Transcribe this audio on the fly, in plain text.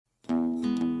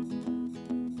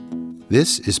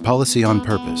This is Policy on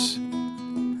Purpose,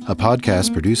 a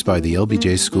podcast produced by the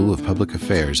LBJ School of Public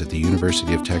Affairs at the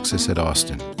University of Texas at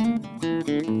Austin.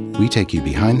 We take you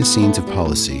behind the scenes of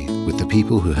policy with the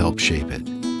people who help shape it.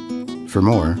 For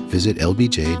more, visit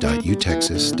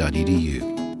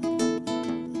lbj.utexas.edu.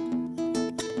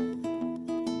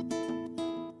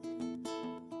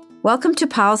 Welcome to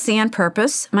Policy on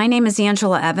Purpose. My name is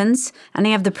Angela Evans, and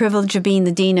I have the privilege of being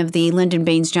the Dean of the Lyndon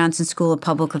Baines Johnson School of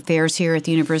Public Affairs here at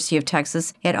the University of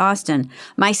Texas at Austin.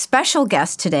 My special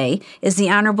guest today is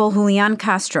the Honorable Julian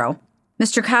Castro.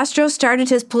 Mr. Castro started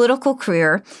his political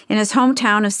career in his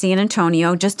hometown of San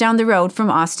Antonio, just down the road from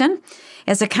Austin,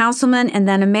 as a councilman and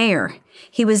then a mayor.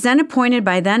 He was then appointed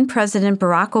by then-President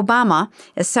Barack Obama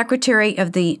as Secretary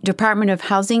of the Department of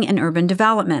Housing and Urban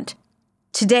Development.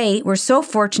 Today, we're so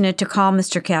fortunate to call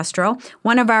Mr. Castro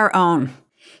one of our own.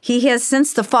 He has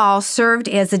since the fall served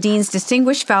as the Dean's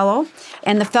Distinguished Fellow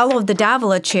and the Fellow of the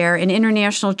Davila Chair in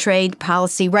International Trade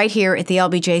Policy right here at the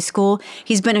LBJ School.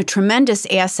 He's been a tremendous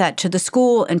asset to the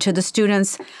school and to the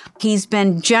students. He's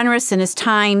been generous in his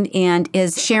time and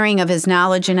his sharing of his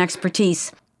knowledge and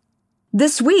expertise.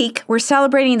 This week, we're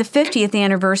celebrating the 50th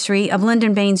anniversary of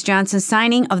Lyndon Baines Johnson's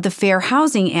signing of the Fair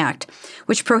Housing Act,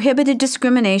 which prohibited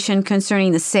discrimination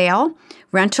concerning the sale,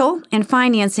 rental, and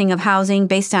financing of housing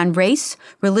based on race,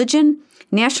 religion,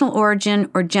 national origin,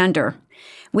 or gender.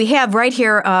 We have right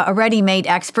here a ready-made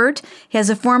expert. As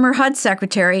a former HUD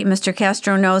secretary, Mr.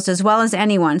 Castro knows as well as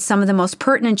anyone some of the most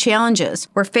pertinent challenges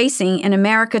we're facing in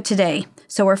America today.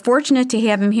 So we're fortunate to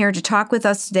have him here to talk with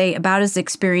us today about his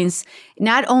experience,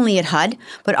 not only at HUD,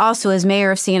 but also as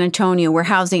mayor of San Antonio, where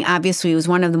housing obviously was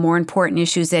one of the more important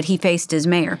issues that he faced as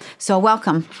mayor. So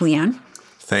welcome, Julian.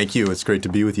 Thank you. It's great to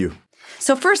be with you.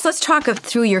 So first, let's talk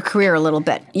through your career a little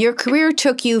bit. Your career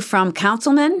took you from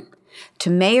councilman to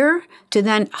mayor to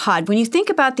then HUD. When you think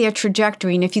about their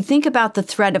trajectory, and if you think about the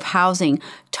thread of housing,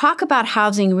 talk about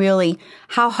housing really,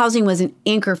 how housing was an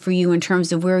anchor for you in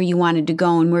terms of where you wanted to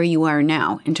go and where you are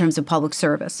now in terms of public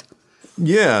service.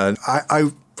 Yeah,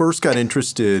 I first got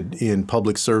interested in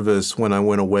public service when I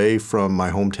went away from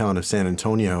my hometown of San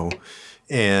Antonio,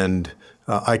 and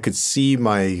I could see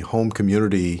my home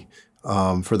community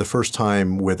for the first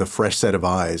time with a fresh set of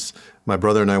eyes. My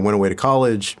brother and I went away to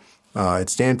college at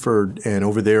Stanford, and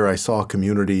over there I saw a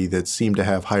community that seemed to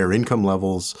have higher income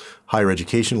levels, higher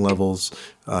education levels,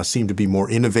 seemed to be more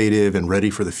innovative and ready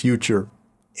for the future.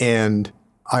 And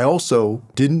I also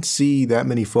didn't see that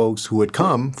many folks who had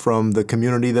come from the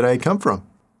community that I had come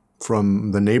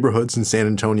from the neighborhoods in San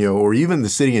Antonio or even the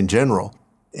city in general.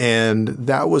 And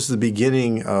that was the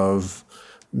beginning of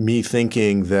me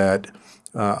thinking that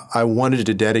I wanted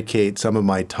to dedicate some of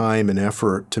my time and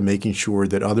effort to making sure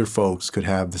that other folks could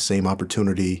have the same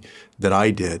opportunity that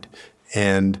I did.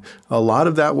 And a lot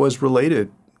of that was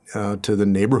related to the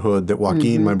neighborhood that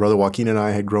Joaquin, my brother Joaquin, and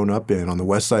I had grown up in on the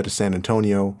west side of San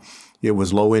Antonio. It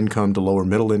was low income to lower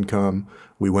middle income.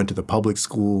 We went to the public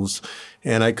schools.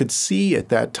 And I could see at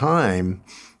that time,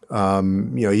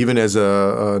 even as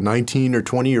a 19 or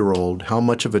 20-year-old, how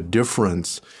much of a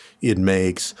difference it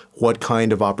makes, what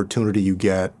kind of opportunity you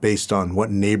get based on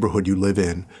what neighborhood you live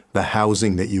in, the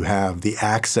housing that you have, the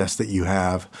access that you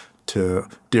have to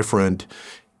different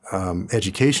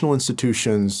educational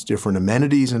institutions, different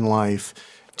amenities in life.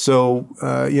 So,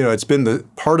 it's been the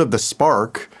part of the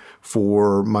spark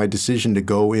for my decision to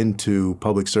go into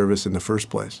public service in the first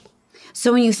place.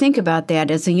 So when you think about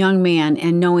that as a young man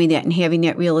and knowing that and having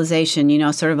that realization,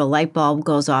 sort of a light bulb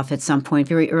goes off at some point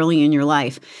very early in your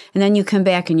life, and then you come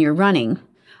back and you're running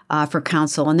for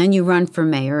council, and then you run for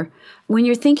mayor. When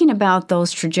you're thinking about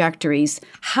those trajectories,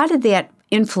 how did that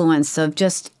influence of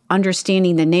just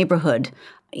understanding the neighborhood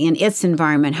and its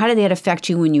environment, how did that affect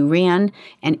you when you ran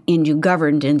and you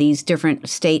governed in these different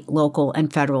state, local,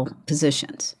 and federal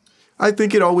positions? I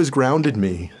think it always grounded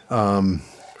me.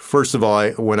 First of all,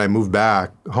 when I moved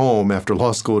back home after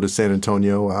law school to San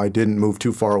Antonio, I didn't move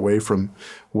too far away from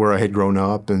where I had grown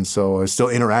up. And so I was still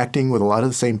interacting with a lot of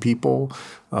the same people,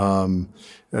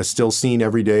 still seeing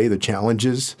every day the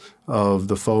challenges of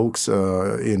the folks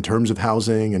in terms of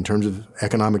housing, in terms of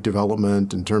economic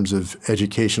development, in terms of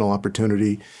educational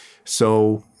opportunity.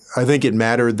 So I think it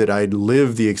mattered that I'd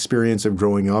lived the experience of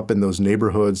growing up in those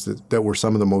neighborhoods that were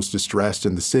some of the most distressed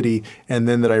in the city, and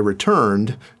then that I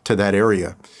returned to that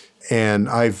area. And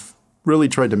I've really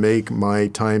tried to make my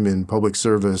time in public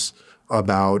service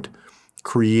about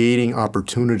creating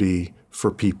opportunity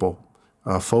for people,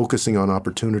 focusing on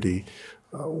opportunity.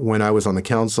 When I was on the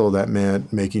council, that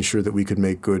meant making sure that we could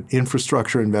make good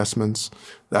infrastructure investments.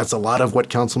 That's a lot of what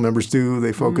council members do.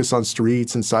 They focus on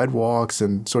streets and sidewalks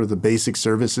and sort of the basic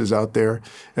services out there.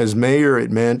 As mayor,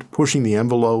 it meant pushing the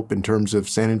envelope in terms of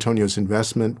San Antonio's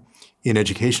investment in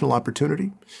educational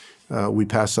opportunity. We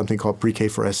passed something called Pre-K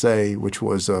for SA, which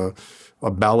was a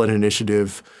ballot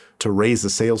initiative to raise the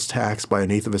sales tax by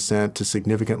 1/8 of a cent to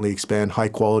significantly expand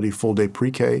high-quality full-day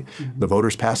pre-K. The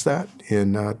voters passed that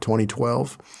in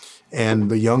 2012. And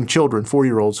the young children,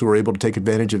 4-year-olds, who are able to take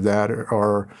advantage of that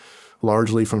are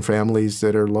largely from families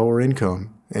that are lower income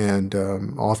and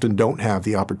often don't have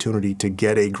the opportunity to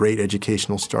get a great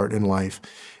educational start in life.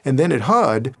 And then at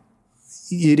HUD,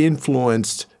 it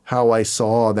influenced how I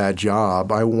saw that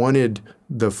job. I wanted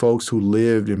the folks who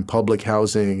lived in public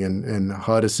housing and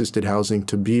HUD-assisted housing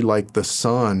to be like the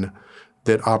sun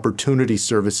that opportunity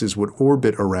services would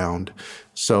orbit around.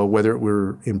 So whether it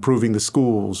were improving the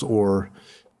schools or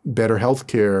better health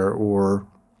care or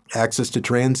access to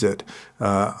transit,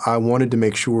 I wanted to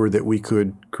make sure that we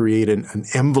could create an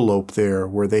envelope there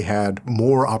where they had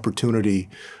more opportunity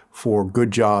for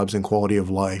good jobs and quality of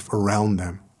life around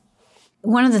them.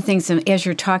 One of the things, as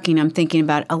you're talking, I'm thinking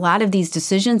about a lot of these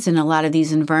decisions and a lot of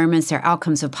these environments are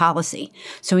outcomes of policy.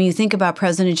 So when you think about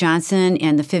President Johnson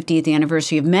and the 50th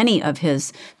anniversary of many of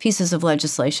his pieces of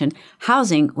legislation,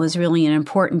 housing was really an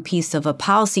important piece of a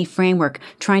policy framework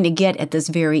trying to get at this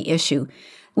very issue.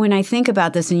 When I think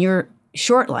about this in your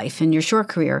short life, in your short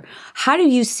career, how do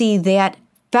you see that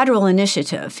federal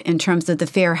initiative in terms of the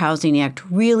Fair Housing Act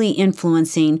really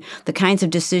influencing the kinds of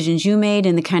decisions you made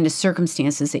and the kind of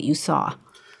circumstances that you saw?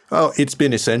 Well, it's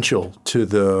been essential to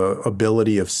the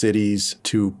ability of cities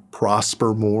to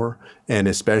prosper more, and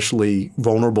especially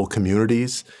vulnerable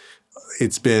communities.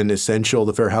 It's been essential,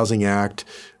 the Fair Housing Act,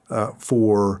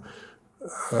 for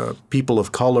people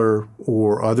of color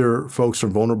or other folks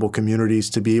from vulnerable communities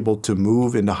to be able to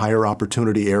move into higher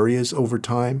opportunity areas over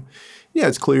time. Yeah,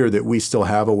 it's clear that we still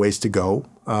have a ways to go,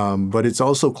 but it's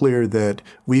also clear that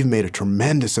we've made a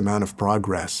tremendous amount of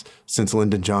progress since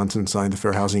Lyndon Johnson signed the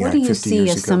Fair Housing Act 50 years ago. What do you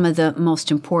see as some of the most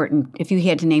important, if you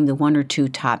had to name the one or two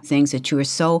top things that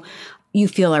you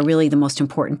feel are really the most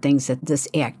important things that this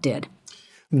act did?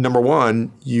 Number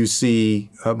one, you see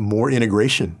more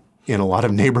integration in a lot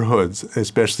of neighborhoods,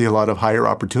 especially a lot of higher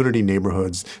opportunity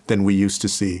neighborhoods than we used to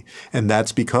see. And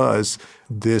that's because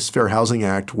this Fair Housing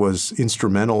Act was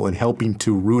instrumental in helping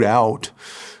to root out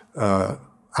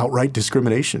outright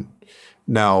discrimination.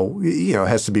 Now, it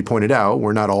has to be pointed out,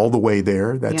 we're not all the way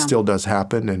there. That still does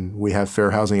happen, and we have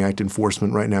Fair Housing Act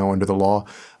enforcement right now under the law.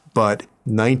 But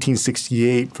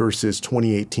 1968 versus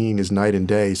 2018 is night and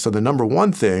day. So the number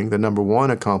one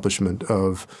accomplishment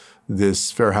of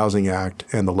this Fair Housing Act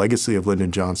and the legacy of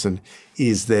Lyndon Johnson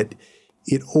is that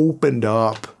it opened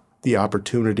up the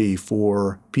opportunity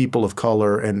for people of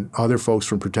color and other folks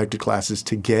from protected classes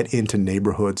to get into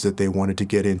neighborhoods that they wanted to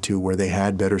get into, where they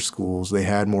had better schools, they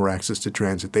had more access to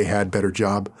transit, they had better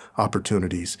job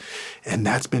opportunities. And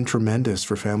that's been tremendous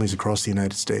for families across the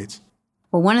United States.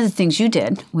 Well, one of the things you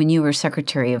did when you were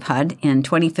Secretary of HUD in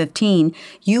 2015,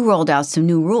 you rolled out some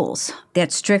new rules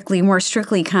that more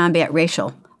strictly combat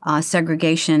racial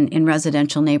segregation in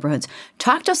residential neighborhoods.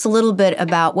 Talk to us a little bit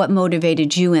about what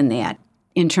motivated you in that,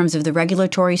 in terms of the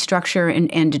regulatory structure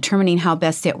and determining how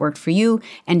best that worked for you,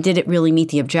 and did it really meet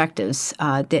the objectives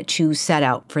that you set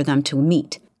out for them to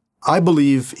meet? I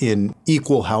believe in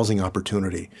equal housing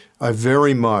opportunity. I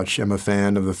very much am a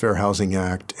fan of the Fair Housing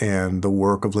Act and the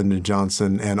work of Lyndon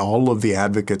Johnson and all of the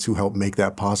advocates who helped make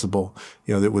that possible.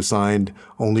 That was signed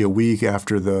only a week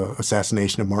after the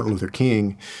assassination of Martin Luther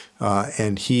King.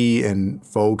 And he and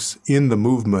folks in the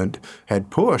movement had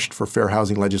pushed for fair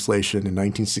housing legislation in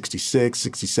 1966,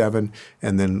 67,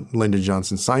 and then Lyndon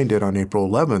Johnson signed it on April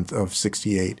 11th of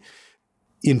 68.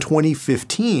 In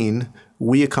 2015,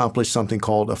 we accomplished something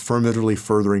called affirmatively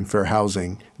furthering fair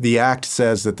housing. The act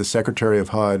says that the Secretary of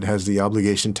HUD has the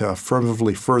obligation to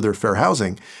affirmatively further fair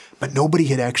housing, but nobody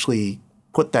had actually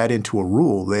put that into a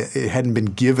rule. It hadn't been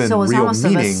given real meaning. So it was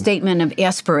almost a statement of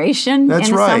aspiration. That's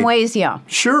in right. some ways, yeah.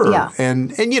 Sure. Yeah.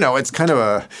 And it's kind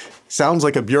of sounds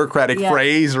like a bureaucratic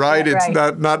phrase, right? Yeah,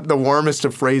 it's not the warmest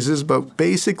of phrases, but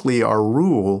basically our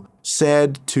rule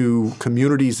said to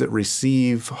communities that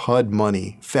receive HUD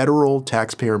money, federal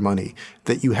taxpayer money,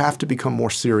 that you have to become more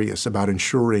serious about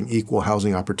ensuring equal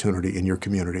housing opportunity in your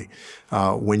community.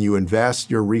 When you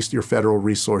invest your federal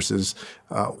resources,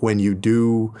 when you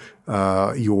do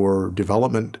your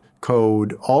development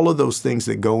code, all of those things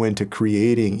that go into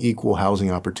creating equal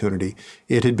housing opportunity.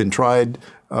 It had been tried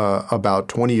about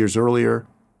 20 years earlier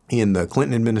in the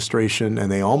Clinton administration,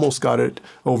 and they almost got it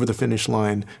over the finish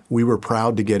line. We were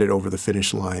proud to get it over the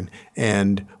finish line.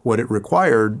 And what it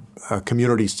required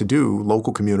communities to do,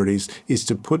 local communities, is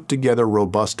to put together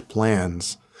robust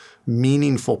plans,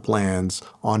 meaningful plans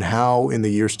on how in the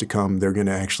years to come they're going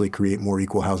to actually create more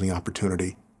equal housing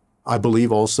opportunity. I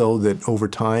believe also that over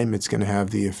time it's going to have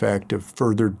the effect of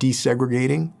further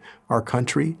desegregating our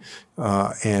country,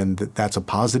 and that's a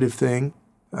positive thing.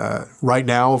 Right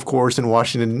now, of course, in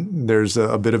Washington, there's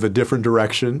a bit of a different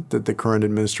direction that the current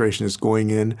administration is going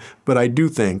in. But I do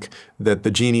think that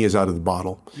the genie is out of the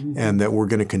bottle, and that we're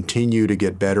going to continue to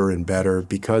get better and better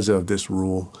because of this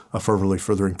rule of fervently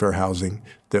furthering fair housing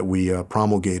that we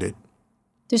promulgated.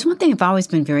 There's one thing I've always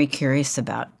been very curious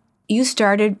about. You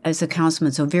started as a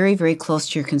councilman, so very, very close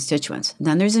to your constituents.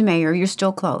 Then there's a mayor, you're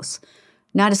still close.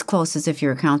 Not as close as if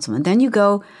you're a councilman. Then you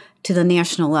go to the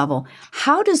national level.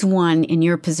 How does one in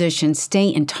your position stay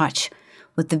in touch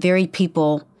with the very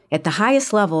people at the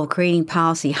highest level of creating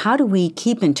policy? How do we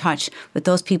keep in touch with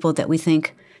those people that we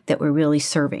think that we're really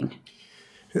serving?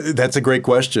 That's a great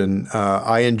question.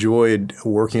 I enjoyed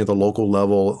working at the local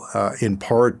level in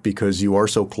part because you are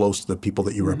so close to the people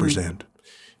that you represent.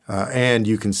 And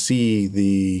you can see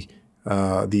the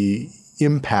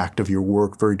impact of your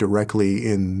work very directly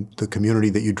in the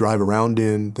community that you drive around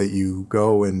in, that you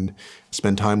go and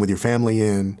spend time with your family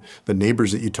in, the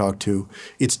neighbors that you talk to.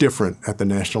 It's different at the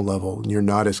national level. You're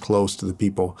not as close to the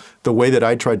people. The way that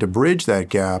I tried to bridge that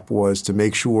gap was to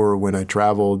make sure when I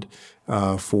traveled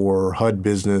for HUD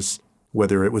business,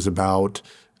 whether it was about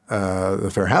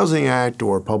the Fair Housing Act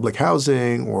or public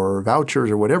housing or vouchers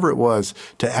or whatever it was,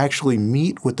 to actually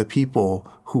meet with the people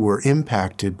who were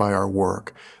impacted by our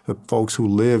work, the folks who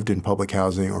lived in public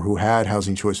housing or who had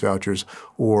housing choice vouchers,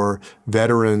 or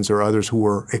veterans or others who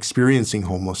were experiencing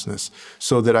homelessness,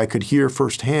 so that I could hear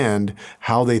firsthand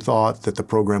how they thought that the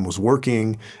program was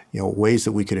working, ways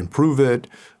that we could improve it,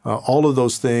 all of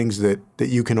those things that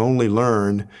you can only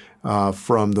learn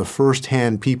from the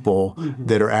firsthand people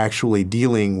that are actually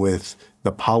dealing with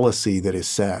the policy that is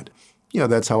set.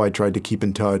 That's how I tried to keep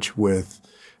in touch with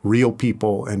real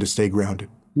people and to stay grounded.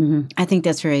 I think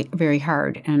that's very, very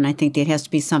hard. And I think it has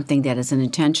to be something that is an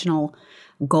intentional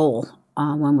goal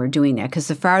when we're doing that. Because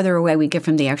the farther away we get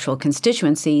from the actual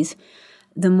constituencies,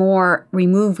 the more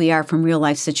removed we are from real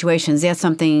life situations. That's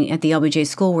something at the LBJ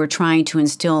school we're trying to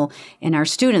instill in our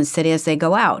students, that as they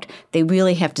go out, they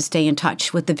really have to stay in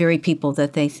touch with the very people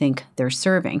that they think they're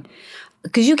serving.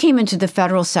 Because you came into the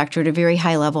federal sector at a very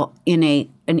high level in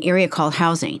an area called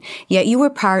housing, yet you were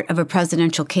part of a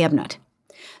presidential cabinet.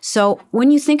 So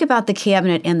when you think about the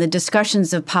cabinet and the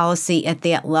discussions of policy at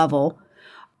that level,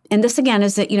 and this again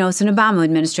is that, it's an Obama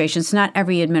administration, it's not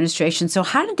every administration. So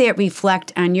how did that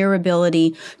reflect on your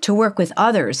ability to work with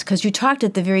others? Because you talked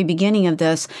at the very beginning of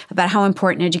this about how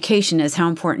important education is, how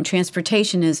important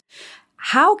transportation is.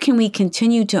 How can we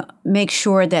continue to make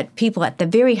sure that people at the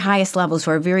very highest levels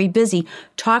who are very busy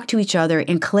talk to each other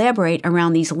and collaborate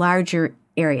around these larger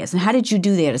areas? And how did you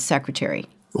do that as secretary?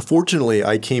 Well, fortunately,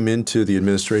 I came into the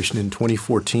administration in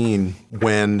 2014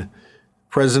 when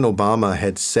President Obama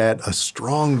had set a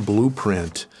strong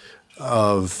blueprint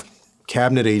of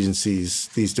cabinet agencies,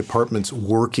 these departments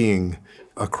working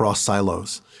across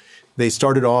silos. They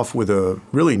started off with a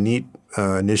really neat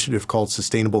initiative called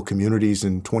Sustainable Communities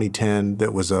in 2010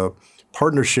 that was a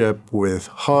partnership with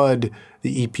HUD,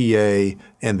 the EPA,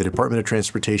 and the Department of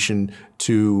Transportation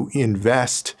to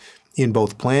invest in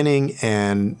both planning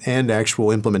and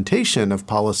actual implementation of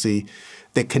policy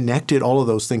that connected all of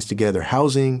those things together: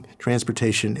 housing,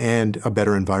 transportation, and a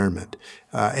better environment.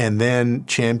 And then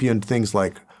championed things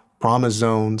like promise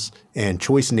zones and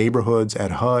choice neighborhoods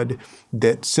at HUD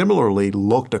that similarly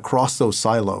looked across those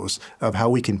silos of how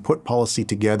we can put policy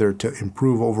together to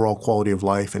improve overall quality of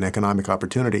life and economic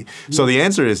opportunity. Mm-hmm. So the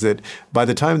answer is that by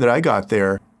the time that I got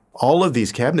there, all of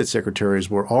these cabinet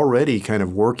secretaries were already kind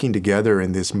of working together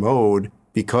in this mode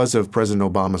because of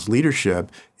President Obama's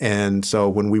leadership. And so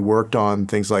when we worked on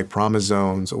things like promise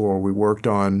zones, or we worked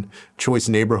on choice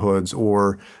neighborhoods,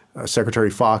 or Secretary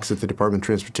Fox at the Department of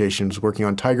Transportation was working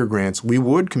on Tiger grants, we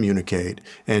would communicate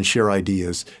and share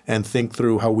ideas and think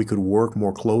through how we could work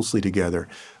more closely together.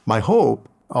 My hope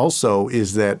also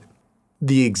is that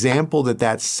the example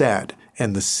that set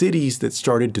and the cities that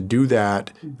started to do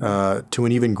that to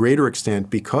an even greater extent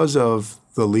because of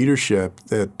the leadership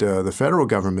that the federal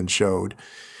government showed,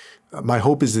 my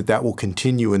hope is that will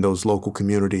continue in those local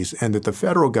communities, and that the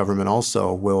federal government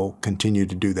also will continue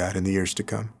to do that in the years to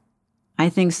come. I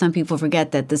think some people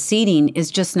forget that the seating is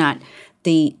just not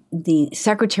the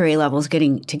secretary levels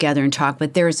getting together and talk,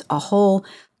 but there's a whole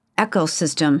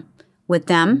ecosystem with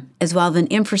them, as well as an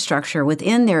infrastructure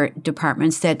within their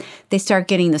departments, that they start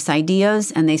getting this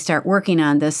ideas and they start working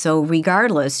on this. So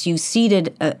regardless, you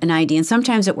seeded an idea, and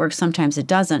sometimes it works, sometimes it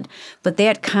doesn't. But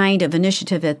that kind of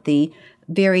initiative at the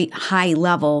very high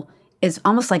level is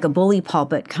almost like a bully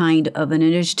pulpit kind of an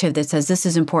initiative that says this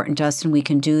is important to us and we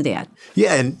can do that.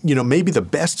 Yeah, and maybe the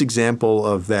best example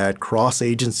of that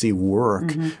cross-agency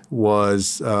work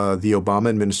was the Obama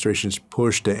administration's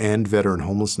push to end veteran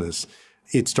homelessness.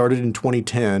 It started in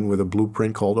 2010 with a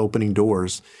blueprint called Opening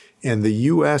Doors, and the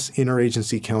U.S.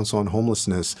 Interagency Council on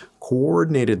Homelessness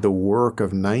coordinated the work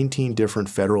of 19 different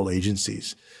federal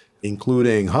agencies,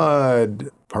 including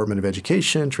HUD, Department of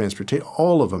Education, Transportation,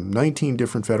 all of them, 19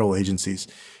 different federal agencies.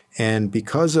 And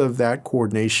because of that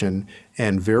coordination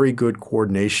and very good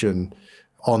coordination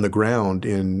on the ground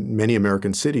in many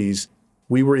American cities,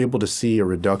 we were able to see a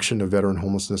reduction of veteran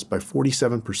homelessness by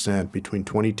 47% between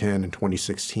 2010 and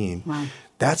 2016. Wow.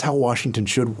 That's how Washington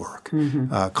should work.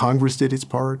 Congress did its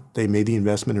part. They made the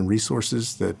investment in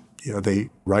resources that they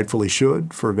rightfully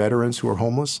should for veterans who are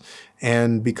homeless.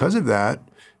 And because of that,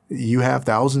 you have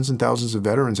thousands and thousands of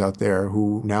veterans out there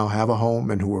who now have a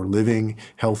home and who are living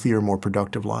healthier, more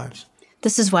productive lives.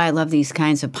 This is why I love these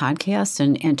kinds of podcasts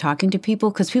and talking to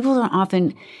people, because people don't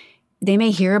often, they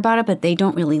may hear about it, but they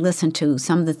don't really listen to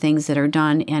some of the things that are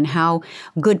done and how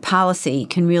good policy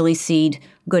can really seed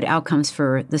good outcomes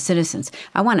for the citizens.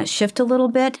 I want to shift a little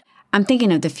bit. I'm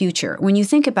thinking of the future. When you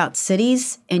think about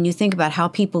cities and you think about how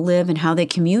people live and how they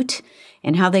commute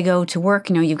and how they go to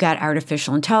work, you've got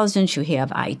artificial intelligence, you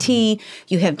have IT,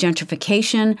 you have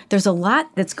gentrification. There's a lot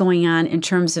that's going on in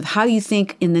terms of how you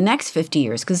think in the next 50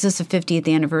 years, because this is the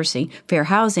 50th anniversary, fair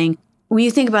housing. When you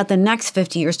think about the next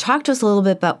 50 years, talk to us a little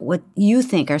bit about what you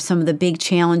think are some of the big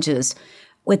challenges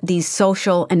with these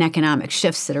social and economic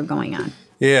shifts that are going on.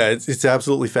 Yeah, it's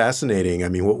absolutely fascinating. I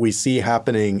mean, what we see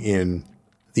happening in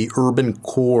the urban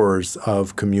cores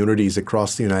of communities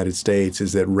across the United States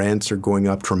is that rents are going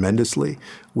up tremendously.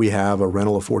 We have a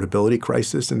rental affordability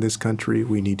crisis in this country.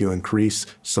 We need to increase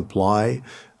supply.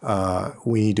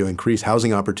 We need to increase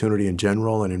housing opportunity in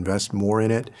general and invest more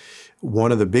in it.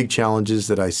 One of the big challenges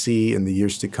that I see in the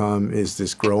years to come is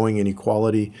this growing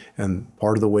inequality, and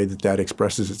part of the way that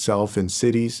expresses itself in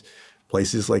cities,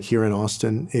 places like here in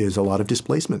Austin, is a lot of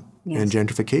displacement and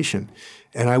gentrification.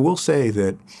 And I will say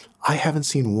that I haven't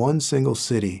seen one single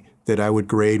city that I would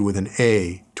grade with an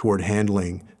A toward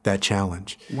handling that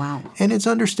challenge. Wow. And it's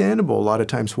understandable a lot of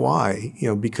times why,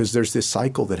 because there's this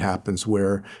cycle that happens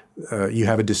where you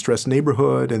have a distressed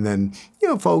neighborhood, and then,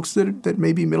 folks that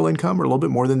may be middle income or a little bit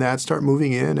more than that start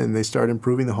moving in and they start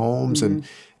improving the homes,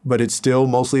 but it's still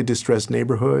mostly a distressed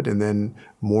neighborhood, and then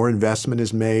more investment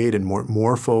is made and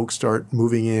more folks start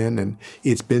moving in. And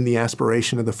it's been the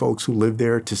aspiration of the folks who live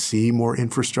there to see more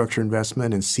infrastructure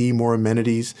investment and see more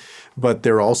amenities, but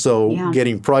they're also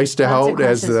getting priced out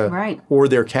or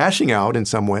they're cashing out in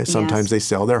some way. Sometimes they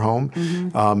sell their home.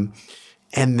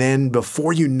 And then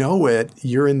before you know it,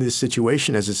 you're in this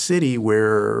situation as a city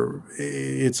where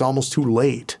it's almost too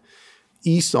late.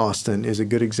 East Austin is a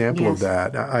good example of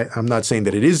that. I'm not saying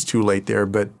that it is too late there,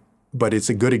 but it's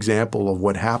a good example of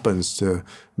what happens to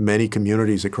many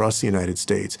communities across the United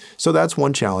States. So that's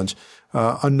one challenge.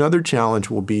 Another challenge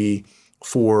will be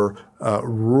for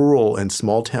rural and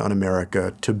small town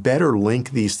America to better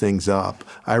link these things up.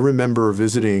 I remember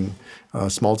visiting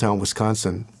small town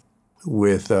Wisconsin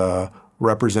with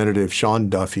Representative Sean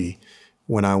Duffy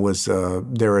when I was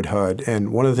there at HUD.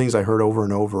 And one of the things I heard over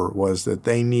and over was that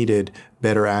they needed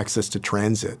better access to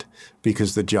transit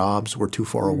because the jobs were too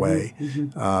far away.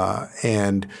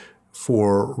 And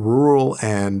for rural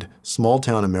and small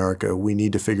town America, we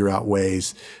need to figure out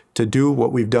ways to do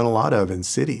what we've done a lot of in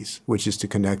cities, which is to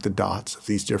connect the dots of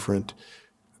these different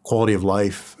quality of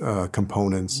life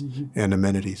components and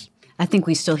amenities. I think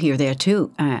we still hear that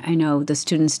too. I know the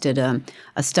students did a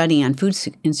study on food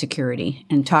insecurity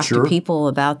and talked to people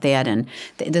about that. And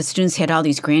the students had all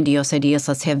these grandiose ideas.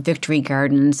 Let's have victory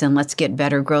gardens and let's get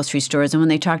better grocery stores. And when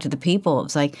they talked to the people, it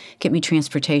was like, get me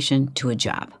transportation to a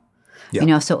job.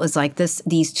 So it was like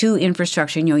these two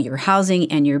infrastructure, your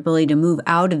housing and your ability to move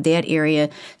out of that area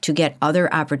to get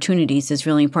other opportunities is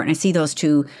really important. I see those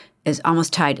two as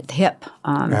almost tied at the hip.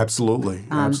 Absolutely.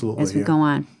 As we go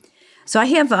on. So I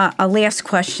have a last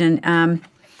question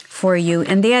for you,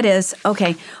 and that is,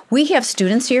 okay, we have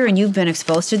students here, and you've been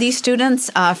exposed to these students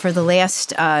for the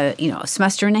last,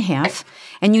 semester and a half,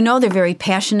 and they're very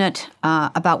passionate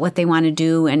about what they want to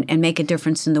do and make a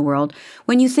difference in the world.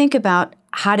 When you think about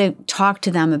how to talk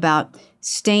to them about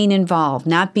staying involved,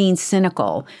 not being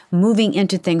cynical, moving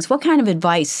into things, what kind of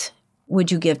advice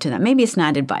would you give to them? Maybe it's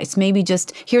not advice. Maybe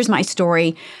just, here's my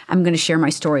story. I'm going to share my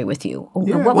story with you.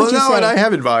 Yeah. What would you say? And I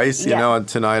have advice. You know, and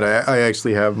tonight I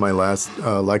actually have my last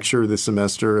lecture this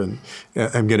semester, and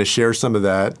I'm going to share some of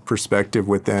that perspective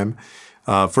with them.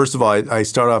 First of all, I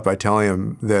start off by telling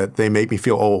them that they make me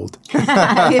feel old.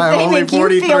 I'm only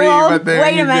 43, but they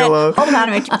make me feel old. Hold on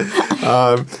a minute.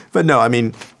 But no, I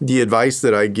mean, the advice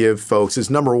that I give folks is,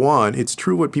 number one, it's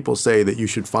true what people say that you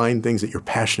should find things that you're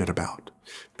passionate about.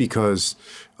 Because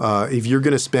if you're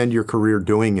going to spend your career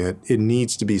doing it, it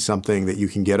needs to be something that you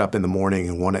can get up in the morning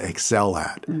and want to excel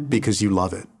at because you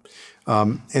love it.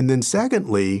 And then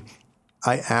secondly,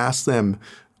 I ask them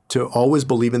to always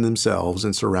believe in themselves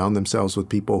and surround themselves with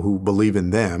people who believe in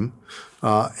them.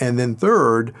 And then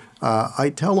third,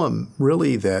 I tell them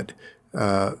really that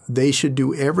they should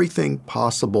do everything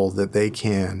possible that they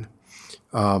can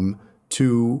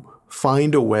to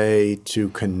find a way to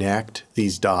connect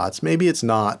these dots. Maybe it's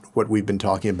not what we've been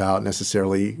talking about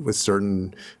necessarily with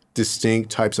certain distinct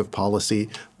types of policy,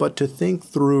 but to think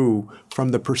through from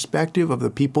the perspective of the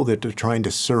people that they're trying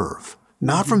to serve.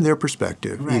 Not from their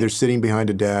perspective, either sitting behind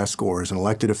a desk or as an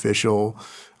elected official,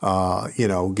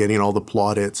 getting all the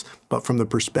plaudits, but from the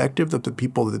perspective of the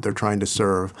people that they're trying to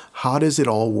serve. How does it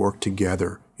all work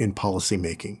together in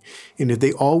policymaking? And if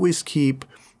they always keep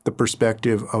the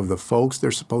perspective of the folks they're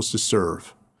supposed to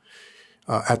serve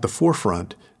at the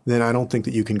forefront, then I don't think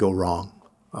that you can go wrong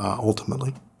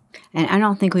ultimately. And I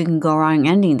don't think we can go wrong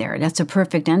ending there. That's a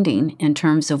perfect ending in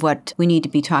terms of what we need to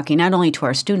be talking, not only to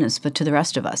our students, but to the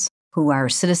rest of us who are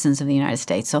citizens of the United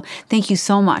States. So thank you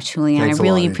so much, Julianne. I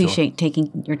really appreciate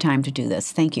taking your time to do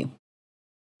this. Thank you.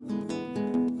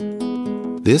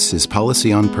 This is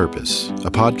Policy on Purpose,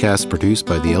 a podcast produced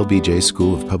by the LBJ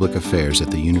School of Public Affairs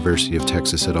at the University of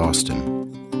Texas at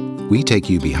Austin. We take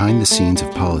you behind the scenes of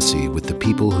policy with the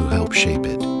people who help shape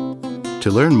it.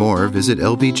 To learn more, visit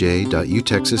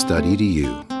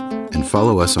lbj.utexas.edu and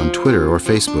follow us on Twitter or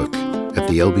Facebook at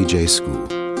the LBJ School.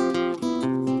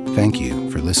 Thank you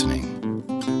for listening.